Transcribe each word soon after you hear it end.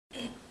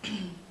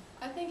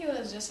think it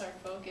was just our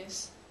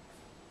focus,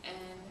 and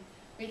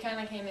we kind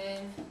of came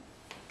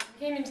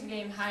into the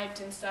game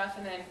hyped and stuff,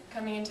 and then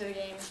coming into the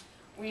game,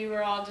 we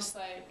were all just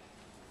like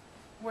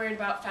worried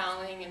about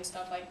fouling and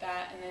stuff like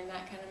that, and then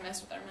that kind of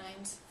messed with our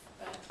minds.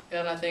 But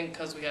yeah, and I think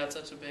because we had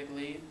such a big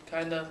lead,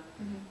 kind of,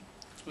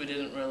 we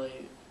didn't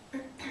really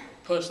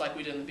push like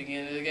we did in the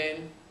beginning of the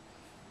game.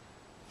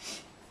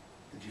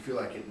 Did you feel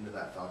like getting into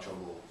that foul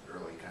trouble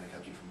early kind of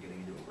kept you from getting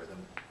into a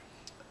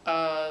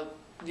rhythm?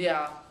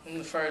 Yeah, in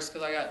the first,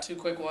 because I got 2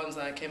 quick ones,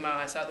 and I came out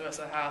and I sat the rest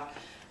of the half,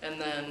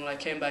 and then when I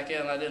came back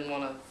in, I didn't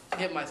want to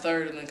hit my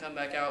third and then come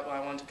back out, but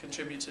I wanted to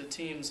contribute to the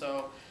team,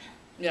 so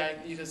yeah,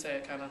 you could say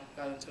it kind of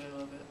got into it a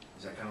little bit.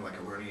 Is that kind of like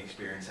a learning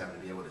experience, having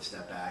to be able to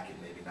step back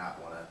and maybe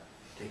not want to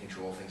take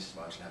control of things as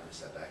much and having to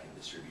step back and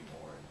distribute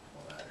more and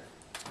all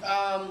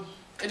that? Or?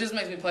 It just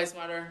makes me play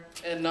smarter,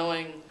 and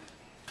knowing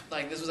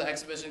like this was an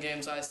exhibition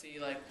game, so I see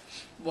like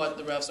what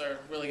the refs are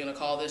really going to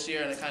call this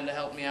year, and it kind of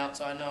helped me out,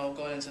 so I know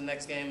going into the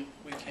next game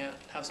we can't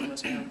have so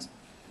much hands.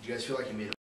 Did you guys feel like you made